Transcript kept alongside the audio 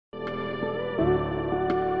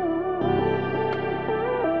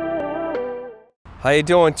How you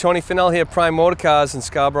doing? Tony Fennell here, Prime Motor Cars in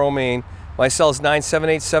Scarborough, Maine. My cell is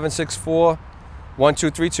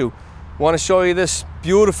 978-764-1232. Want to show you this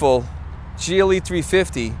beautiful GLE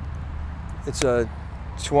 350. It's a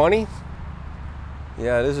 20?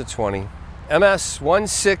 Yeah, it is a 20. MS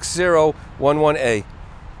 16011A.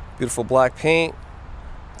 Beautiful black paint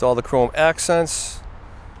with all the chrome accents,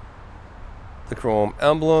 the chrome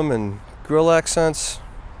emblem and grille accents.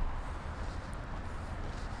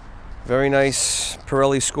 Very nice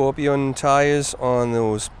Pirelli Scorpion tires on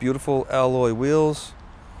those beautiful alloy wheels.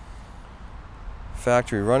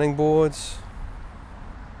 Factory running boards.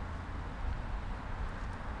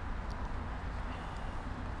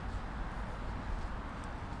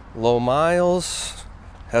 Low miles.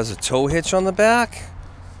 Has a tow hitch on the back.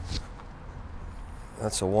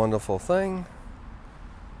 That's a wonderful thing.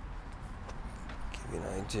 Give you an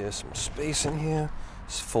idea, some space in here.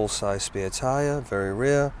 It's a full-size spare tire, very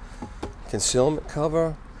rare. Concealment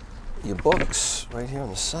cover, your books right here on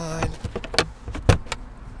the side.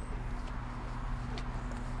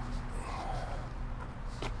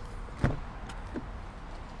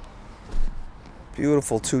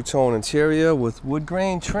 Beautiful two-tone interior with wood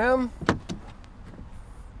grain trim.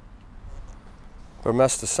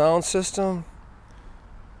 Burmester Sound System.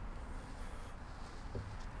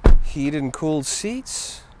 Heated and cooled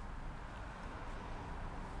seats.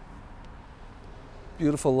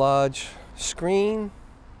 Beautiful large screen.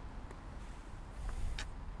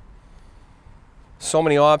 So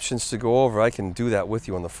many options to go over. I can do that with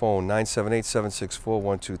you on the phone.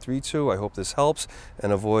 978-764-1232. I hope this helps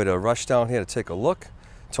and avoid a rush down here to take a look.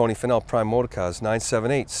 Tony Fennell, Prime Motor Cars,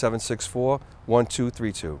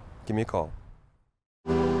 978-764-1232. Give me a call.